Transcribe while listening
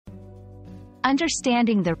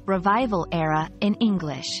Understanding the Revival Era in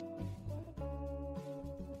English.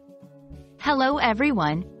 Hello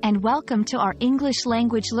everyone, and welcome to our English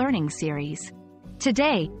language learning series.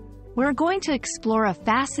 Today, we're going to explore a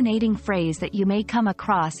fascinating phrase that you may come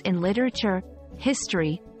across in literature,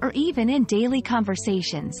 history, or even in daily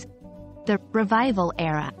conversations: the Revival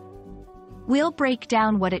Era. We'll break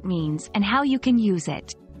down what it means and how you can use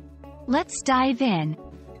it. Let's dive in.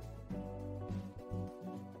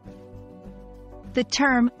 The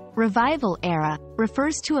term, revival era,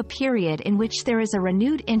 refers to a period in which there is a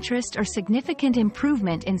renewed interest or significant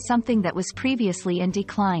improvement in something that was previously in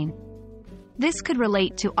decline. This could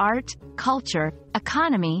relate to art, culture,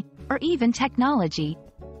 economy, or even technology.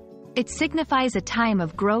 It signifies a time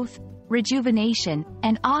of growth, rejuvenation,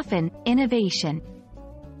 and often, innovation.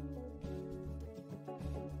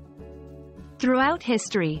 Throughout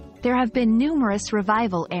history, there have been numerous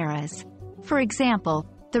revival eras. For example,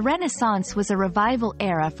 the Renaissance was a revival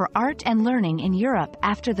era for art and learning in Europe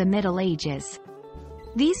after the Middle Ages.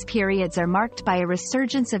 These periods are marked by a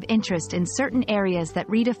resurgence of interest in certain areas that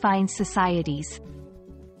redefine societies.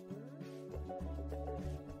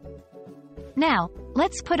 Now,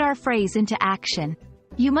 let's put our phrase into action.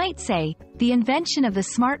 You might say, the invention of the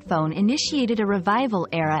smartphone initiated a revival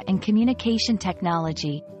era in communication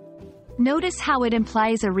technology. Notice how it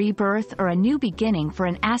implies a rebirth or a new beginning for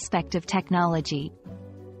an aspect of technology.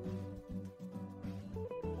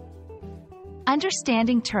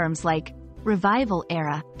 Understanding terms like revival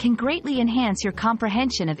era can greatly enhance your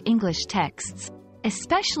comprehension of English texts,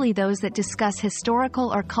 especially those that discuss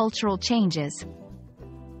historical or cultural changes.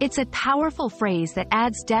 It's a powerful phrase that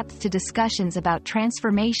adds depth to discussions about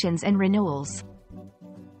transformations and renewals.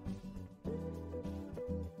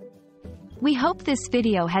 We hope this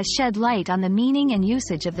video has shed light on the meaning and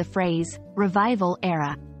usage of the phrase revival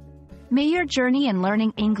era. May your journey in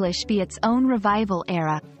learning English be its own revival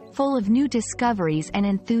era, full of new discoveries and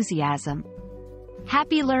enthusiasm.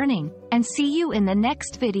 Happy learning, and see you in the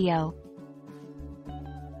next video.